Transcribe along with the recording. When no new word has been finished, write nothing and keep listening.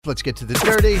Let's get to the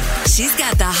dirty. She's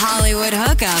got the Hollywood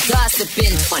hookup, gossiping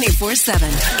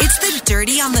 24/7. It's the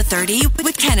Dirty on the 30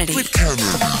 with Kennedy.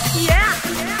 Yeah.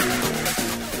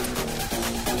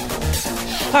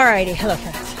 All righty. Hello,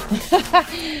 friends.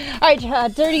 All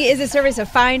right. Dirty is a service of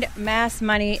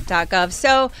findmassmoney.gov.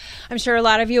 So I'm sure a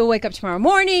lot of you will wake up tomorrow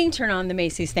morning, turn on the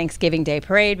Macy's Thanksgiving Day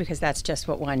Parade, because that's just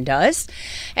what one does.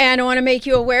 And I want to make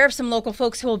you aware of some local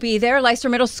folks who will be there. Leicester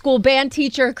Middle School band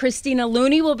teacher Christina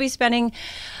Looney will be spending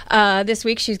this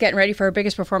week. She's getting ready for her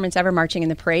biggest performance ever, marching in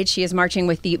the parade. She is marching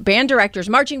with the Band Directors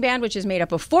Marching Band, which is made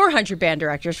up of 400 band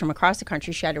directors from across the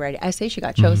country. She had to write an essay. She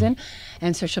got chosen.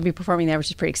 And so she'll be performing there, which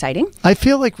is pretty exciting. I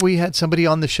feel like we had somebody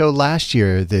on the show last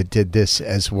year that did this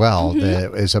as well,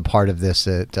 that is a part of this.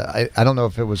 That I don't know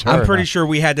if it was her. I'm pretty sure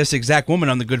we had this exact woman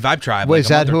on the Good Vibe Tribe. Wait, is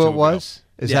that who it was?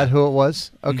 Is that who it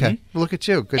was? Okay. Look at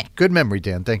you. Good memory,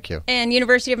 Dan. Thank you. And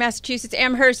University of Massachusetts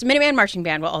Amherst Minuteman Marching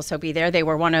Band will also be there. They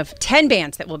were one of 10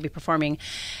 bands that will be performing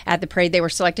at the parade. They were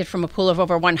selected from a pool of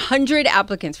over 100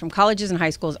 applicants from colleges and high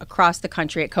schools across the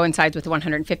country. It coincides with the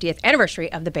 150th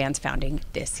anniversary of the band's founding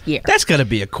this year. That's got to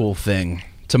be a cool thing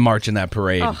to march in that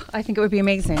parade. Oh, I think it would be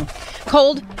amazing.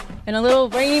 Cold and a little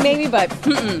rainy maybe, but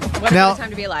what a time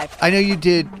to be alive. I know you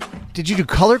did. Did you do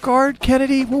color guard,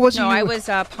 Kennedy? What was it? No, I was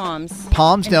Palms.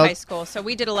 Palms in high school. So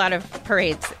we did a lot of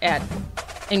parades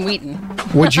in Wheaton.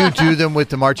 Would you do them with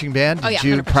the marching band? Did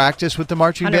you 100%. practice with the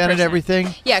marching band and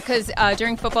everything? Yeah, because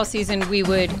during football season, we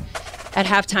would, at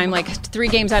halftime, like 3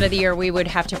 games out of the year, we would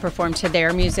have to perform to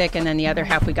their music, and then the other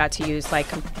half we got to use like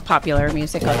popular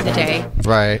music of the day.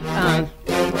 Right. I'm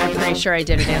pretty sure I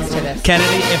did a dance to this.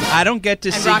 Kennedy, if I don't get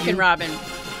to see Rockin' Robin.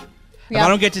 If I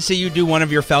don't get to see you do one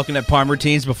of your Falcon at Palm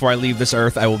routines before I leave this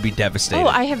earth, I will be devastated. Oh,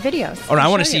 I have videos. Oh, no, I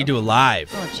want to see you do it live.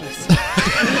 Oh, jeez.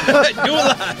 Do it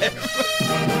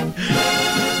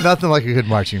live. Nothing like a good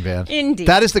marching band. Indeed.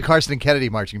 That is the Carson and Kennedy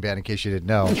marching band, in case you didn't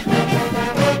know.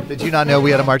 Did you not know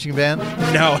we had a marching band?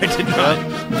 No, I did not.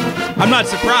 I'm not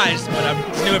surprised, but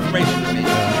it's new information for me.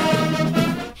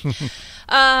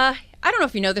 I don't know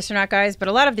if you know this or not, guys, but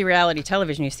a lot of the reality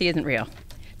television you see isn't real.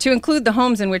 To include the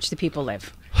homes in which the people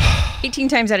live. 18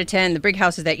 times out of 10, the big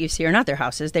houses that you see are not their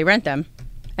houses. They rent them.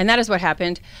 And that is what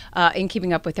happened in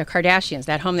Keeping Up with the Kardashians.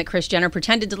 That home that Kris Jenner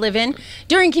pretended to live in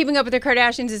during Keeping Up with the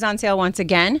Kardashians is on sale once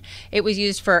again. It was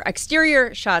used for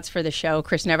exterior shots for the show.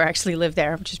 Kris never actually lived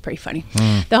there, which is pretty funny.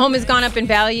 The home has gone up in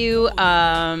value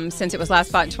since it was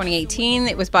last bought in 2018.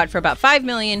 It was bought for about $5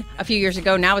 million a few years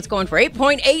ago. Now it's going for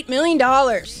 $8.8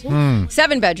 million.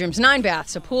 7 bedrooms, 9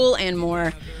 baths, a pool, and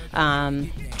more.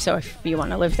 So if you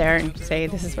want to live there and say,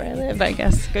 this is where I live, I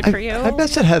guess, good for you. I bet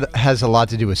that has a lot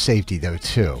to do with safety, though,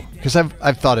 too. Because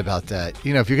I've thought about that.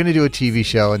 You know, if you're going to do a TV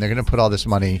show and they're going to put all this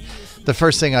money, the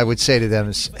first thing I would say to them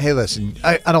is, hey, listen,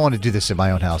 I don't want to do this in my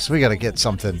own house. We got to get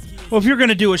something. Well, if you're going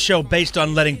to do a show based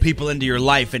on letting people into your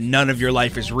life and none of your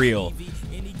life is real,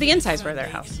 the insides were their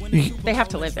house. They have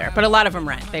to live there, but a lot of them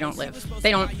rent. They don't live. They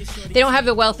don't have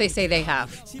the wealth they say they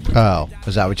have. Oh,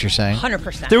 is that what you're saying?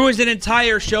 100%. There was an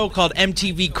entire show called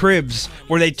MTV Cribs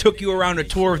where they took you around a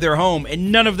tour of their home,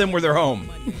 and none of them were their home.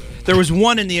 There was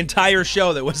one in the entire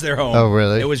show that was their home. Oh,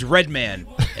 really? It was Redman.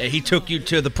 He took you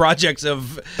to the projects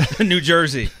of New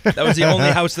Jersey. That was the only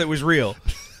house that was real.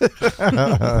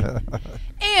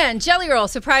 And Jelly Roll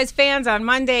surprised fans on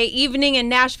Monday evening in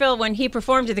Nashville when he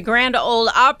performed at the Grand Ole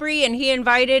Opry, and he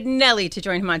invited Nelly to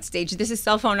join him on stage. This is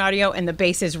cell phone audio, and the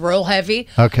bass is real heavy.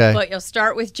 Okay. But you'll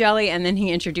start with Jelly, and then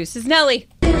he introduces Nelly.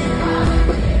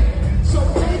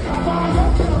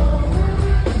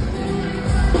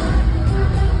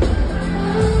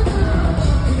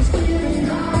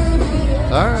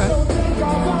 All right.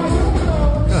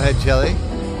 Go ahead, Jelly.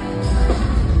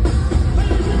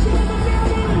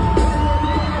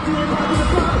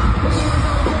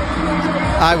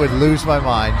 I would lose my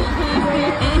mind.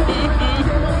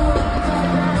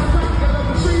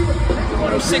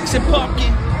 106 and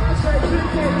Pumpkin.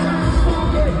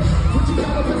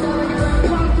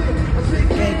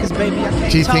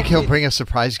 Do you think he'll bring a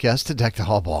surprise guest to Deck the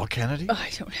Hall Ball, Kennedy? Oh,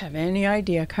 I don't have any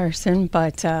idea, Carson,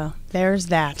 but there's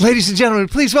that. Ladies and gentlemen,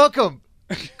 please welcome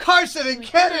Carson and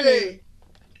Kennedy.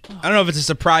 I don't know if it's a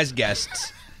surprise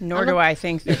guest. Nor do I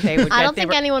think that they would. I don't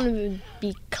think anyone would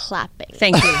be clapping.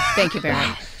 Thank you, Barry.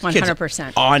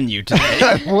 100%. On you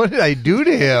today. What did I do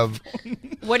to him?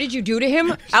 What did you do to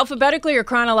him? Alphabetically or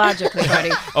chronologically, buddy?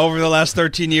 Over the last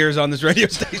 13 years on this radio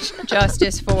station.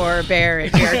 Justice for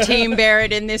Barrett. You're Team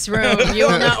Barrett in this room. You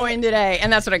will not win today.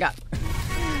 And that's what I got.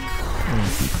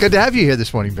 Good to have you here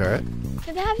this morning, Barrett.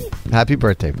 Good to have you. Happy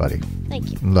birthday, buddy.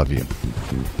 Thank you. Love you.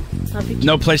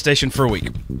 No PlayStation for a week.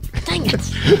 Dang it.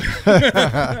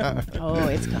 Oh,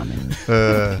 it's coming.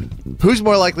 Who's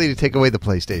more likely to take away the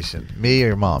PlayStation, me or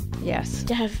your mom? Yes.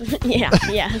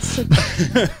 Yes.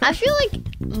 I feel like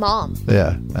mom.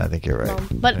 Yeah, I think you're right. Mom.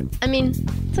 But, I mean,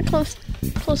 it's a close.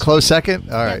 Close second?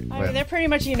 All right. I mean, they're pretty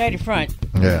much a united front.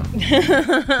 Yeah.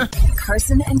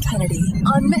 Carson and Kennedy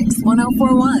on Mix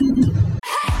 1041.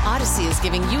 Odyssey is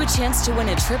giving you a chance to win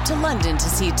a trip to London to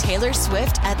see Taylor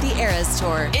Swift at the Eras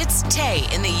Tour. It's Tay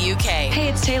in the UK. Hey,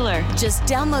 it's Taylor. Just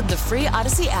download the free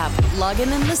Odyssey app, log in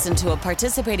and listen to a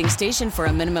participating station for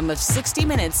a minimum of 60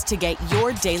 minutes to get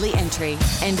your daily entry.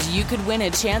 And you could win a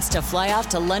chance to fly off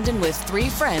to London with 3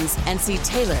 friends and see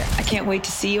Taylor. I can't wait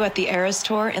to see you at the Eras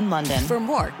Tour in London. For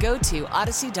more, go to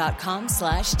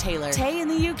odyssey.com/Taylor. Tay in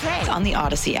the UK. It's on the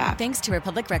Odyssey app. Thanks to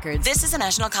Republic Records. This is a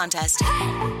national contest.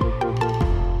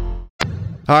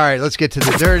 All right, let's get to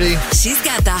the dirty. She's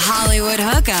got the Hollywood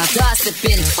hookup.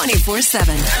 Gossiping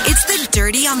 24/7. It's the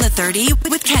Dirty on the 30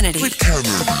 with Kennedy.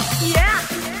 Yeah.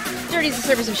 Dirty is a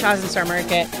service of Shaw's and Star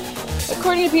Market.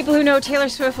 According to people who know, Taylor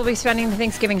Swift will be spending the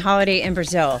Thanksgiving holiday in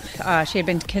Brazil. She had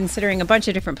been considering a bunch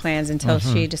of different plans until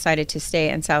she decided to stay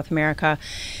in South America,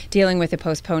 dealing with the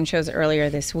postponed shows earlier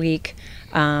this week,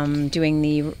 doing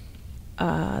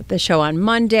the show on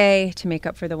Monday to make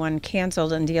up for the one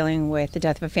canceled, and dealing with the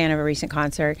death of a fan of a recent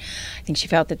concert. I think she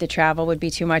felt that the travel would be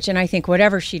too much, and I think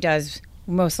whatever she does,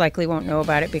 most likely won't know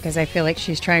about it, because I feel like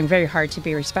she's trying very hard to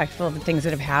be respectful of the things that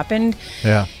have happened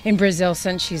in Brazil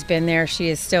since she's been there. She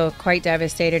is still quite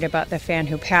devastated about the fan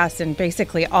who passed, and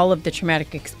basically all of the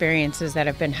traumatic experiences that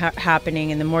have been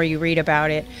happening. And the more you read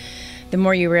about it, the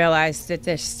more you realize that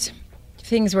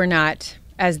things were not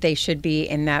as they should be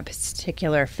in that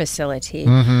particular facility.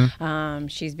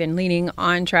 She's been leaning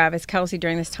on Travis Kelce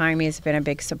during this time. He has been a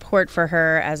big support for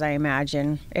her, as I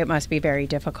imagine. It must be very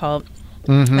difficult.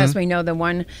 As we know, the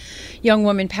one young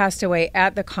woman passed away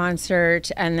at the concert,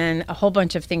 and then a whole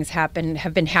bunch of things have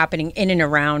been happening in and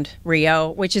around Rio,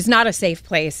 which is not a safe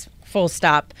place, full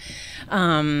stop.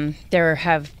 There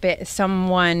have been,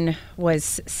 someone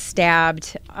was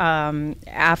stabbed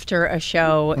after a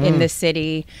show in the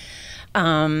city.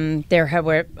 There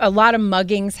were a lot of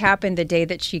muggings happened the day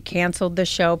that she canceled the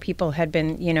show. People had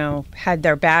been, had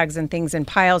their bags and things in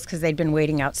piles because they'd been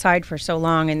waiting outside for so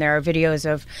long. And there are videos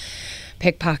of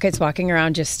pickpockets walking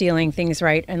around just stealing things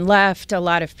right and left. A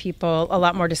lot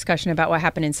more discussion about what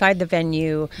happened inside the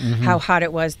venue, how hot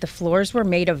it was. The floors were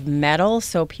made of metal,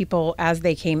 so people, as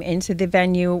they came into the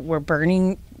venue, were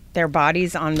burning their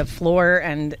bodies on the floor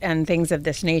and things of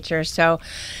this nature. So,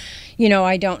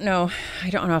 I don't know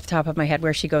off the top of my head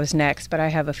where she goes next, but I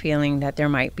have a feeling that there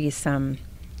might be some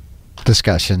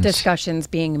discussions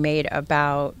being made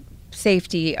about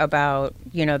safety, about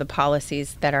the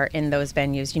policies that are in those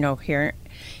venues.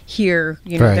 Here,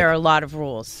 there are a lot of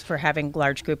rules for having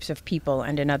large groups of people,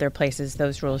 and in other places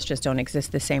those rules just don't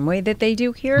exist the same way that they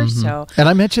do here. So, and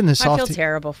I mentioned this. I feel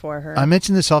terrible for her. I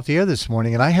mentioned this off the air this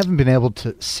morning, and I haven't been able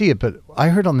to see it, but I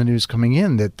heard on the news coming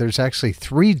in that there's actually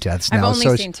 3 deaths now. I've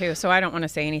only seen 2, so I don't want to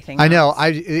say anything. I know.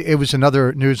 It was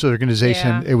another news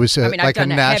organization. Yeah. It was I've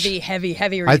done a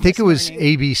heavy read. I think it was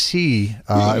ABC.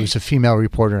 It was a female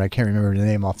reporter, and I can't remember the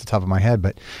name off the top of my head,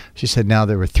 but she said now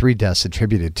there were 3 deaths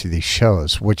attributed to these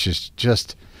shows, which is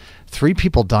just 3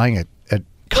 people dying at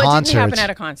concerts. Well, it didn't happen at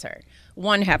a concert.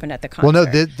 One happened at the concert. Well,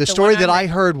 no, the story that I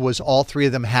heard was all 3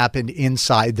 of them happened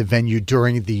inside the venue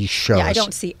during these shows. Yeah, I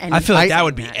don't see any. I feel like that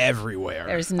would be everywhere.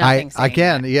 There's nothing.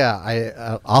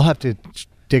 I'll have to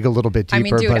dig a little bit deeper. I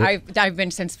mean, dude, I've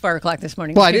been since 4 o'clock this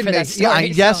morning. Well, I didn't.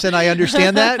 And I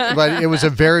understand that, but it was a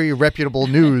very reputable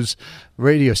news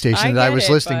radio station that I was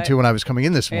listening to when I was coming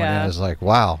in this morning. I was like,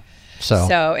 wow.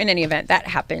 So in any event, that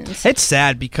happens. It's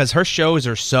sad because her shows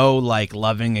are so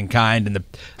loving and kind, and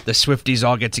the Swifties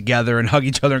all get together and hug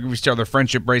each other and give each other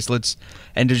friendship bracelets,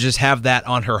 and to just have that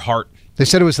on her heart. They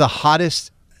said it was the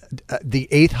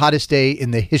 8th hottest day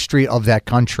in the history of that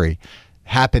country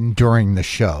happened during the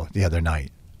show the other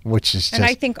night, which is just... And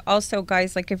I think also,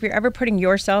 guys, if you're ever putting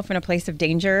yourself in a place of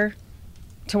danger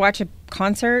to watch a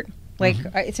concert...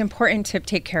 it's important to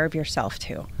take care of yourself,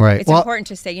 too. Right. It's important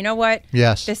to say, you know what?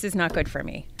 Yes. This is not good for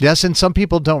me. Yes, and some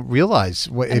people don't realize.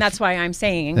 And that's why I'm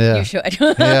saying you should.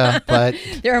 Yeah, but...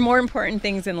 There are more important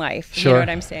things in life. Sure. You know what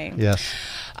I'm saying? Yes.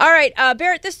 All right,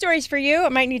 Barrett, this story's for you. I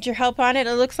might need your help on it.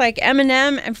 It looks like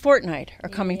Eminem and Fortnite are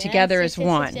coming together as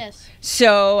one. Yes.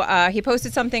 So he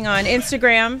posted something on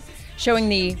Instagram showing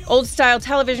the old-style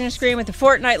television screen with the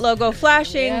Fortnite logo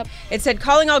flashing. Yep. It said,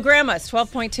 calling all grandmas,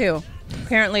 12.2.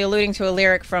 apparently alluding to a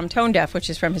lyric from Tone Deaf, which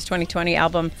is from his 2020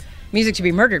 album Music to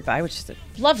be Murdered By, which is a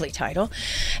lovely title.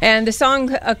 And the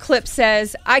song clip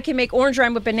says, I can make orange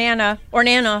rhyme with banana or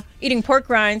nana, eating pork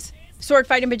rinds, sword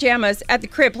fighting pajamas, at the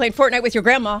crib playing Fortnite with your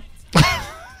grandma.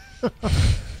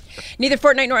 Neither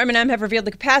Fortnite nor Eminem have revealed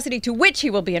the capacity to which he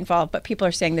will be involved, but people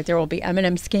are saying that there will be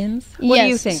Eminem skins. What do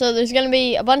you think? So there's going to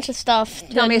be a bunch of stuff.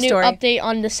 Tell me a new story. Update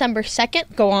on December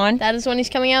 2nd. Go on. That is when he's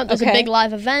coming out. There's Okay. a big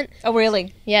live event. Oh,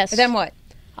 really? Yes. Then what?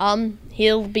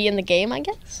 He'll be in the game, I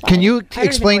guess. Can you I don't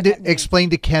explain even know what to that means. explain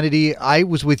to Kennedy? I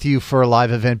was with you for a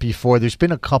live event before. There's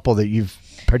been a couple that you've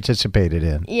participated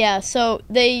in. Yeah, so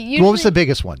they usually... What was the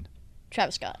biggest one?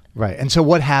 Travis Scott. Right. And so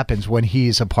what happens when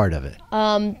he's a part of it?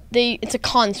 It's a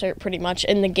concert pretty much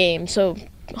in the game. So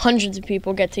hundreds of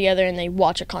people get together and they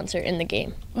watch a concert in the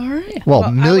game. All right. Well, I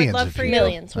would millions love of for people. you.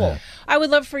 Millions. Well, I would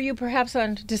love for you perhaps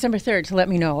on December 3rd to let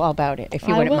me know all about it, if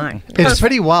you I wouldn't will. mind. It's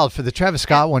pretty wild for the Travis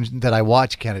Scott one that I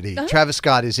watched, Kennedy. Travis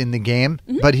Scott is in the game,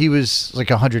 but he was like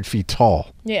 100 feet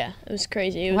tall. yeah, it was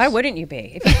crazy. It was, Why wouldn't you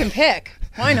be? If you can pick,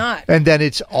 why not? And then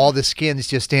it's all the skins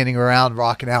just standing around,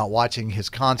 rocking out, watching his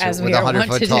concert As with we a are wont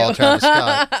 100-foot to tall do. Travis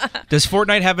Scott. Does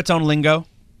Fortnite have its own lingo?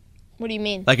 What do you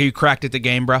mean? Like, are you cracked at the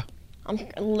game, bro? I'm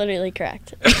literally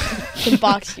cracked. I can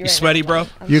box you You right sweaty, now. bro?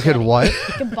 I'm You could sweaty. what?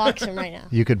 I can box him right now.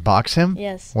 You could box him?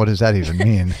 Yes. What does that even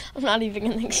mean? I'm not even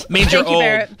going to explain. Means you're Thank you, old.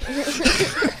 Barrett.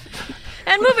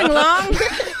 And moving along,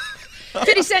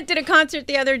 50 Cent did a concert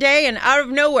the other day, and out of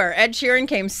nowhere, Ed Sheeran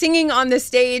came singing on the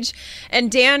stage.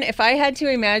 And Dan, if I had to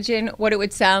imagine what it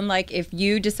would sound like if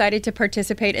you decided to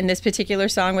participate in this particular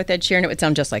song with Ed Sheeran, it would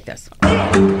sound just like this.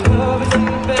 Love is the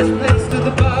best place to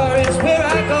the bar, it's where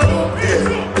I go.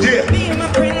 Me and my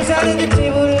friends out at the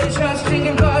table, the shots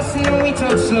drinking Boston, and we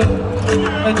talk slow.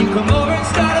 And you come over and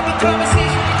start up a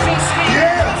conversation with your sweet.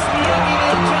 Trust me, I'll give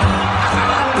it a try.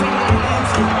 I'll take a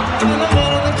dance. And I'm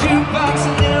on the jukebox,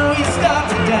 and then we start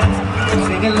to dance.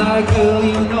 Singing like, girl,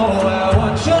 you know I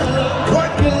want your love. What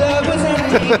your love was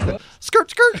everything. Skirt,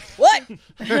 skirt. What?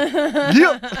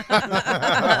 Yeah.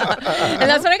 And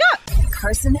that's what I got.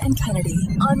 Carson and Kennedy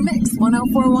on Mix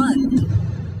 1041.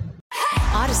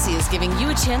 Odyssey is giving you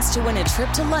a chance to win a trip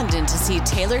to London to see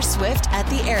Taylor Swift at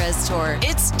the Eras Tour.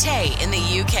 It's Tay in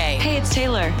the UK. Hey, it's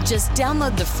Taylor. Just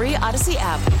download the free Odyssey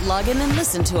app, log in and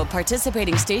listen to a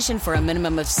participating station for a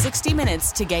minimum of 60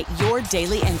 minutes to get your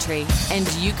daily entry. And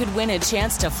you could win a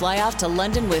chance to fly off to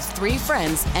London with 3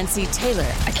 friends and see Taylor.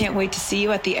 I can't wait to see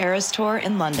you at the Eras Tour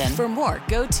in London. For more,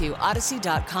 go to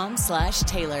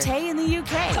odyssey.com/Taylor. Tay in the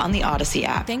UK. On the Odyssey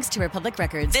app. Thanks to Republic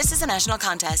Records. This is a national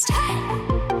contest.